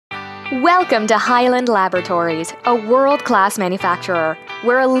Welcome to Highland Laboratories, a world-class manufacturer.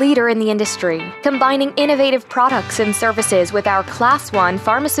 We're a leader in the industry, combining innovative products and services with our Class 1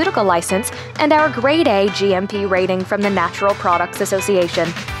 pharmaceutical license and our Grade A GMP rating from the Natural Products Association.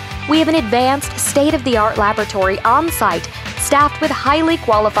 We have an advanced, state-of-the-art laboratory on-site, staffed with highly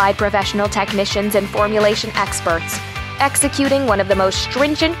qualified professional technicians and formulation experts, executing one of the most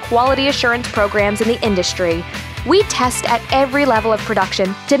stringent quality assurance programs in the industry. We test at every level of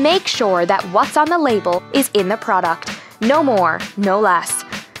production to make sure that what's on the label is in the product. No more, no less.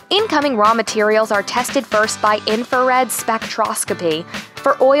 Incoming raw materials are tested first by infrared spectroscopy.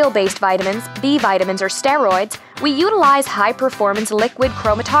 For oil-based vitamins, B vitamins, or steroids, we utilize high-performance liquid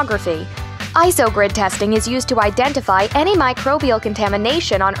chromatography. Isogrid testing is used to identify any microbial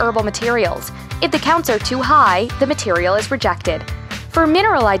contamination on herbal materials. If the counts are too high, the material is rejected. For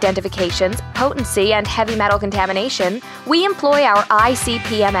mineral identifications, potency, and heavy metal contamination, we employ our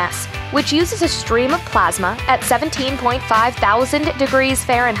ICP-MS, which uses a stream of plasma at 17.5 thousand degrees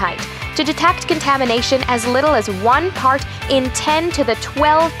Fahrenheit to detect contamination as little as 1 part in 10 to the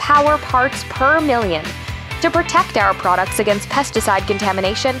 12 power parts per million. To protect our products against pesticide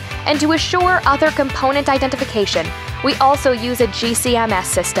contamination and to assure other component identification, we also use a GCMS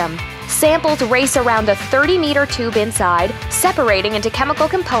system. Samples race around a 30-meter tube inside, separating into chemical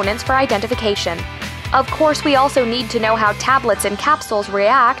components for identification. Of course, we also need to know how tablets and capsules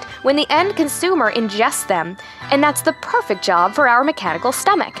react when the end consumer ingests them, and that's the perfect job for our mechanical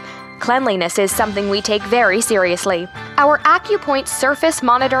stomach. Cleanliness is something we take very seriously. Our AccuPoint surface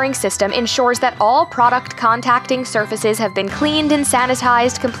monitoring system ensures that all product contacting surfaces have been cleaned and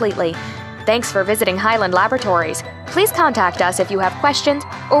sanitized completely. Thanks for visiting Highland Laboratories. Please contact us if you have questions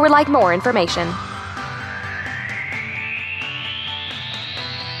or would like more information.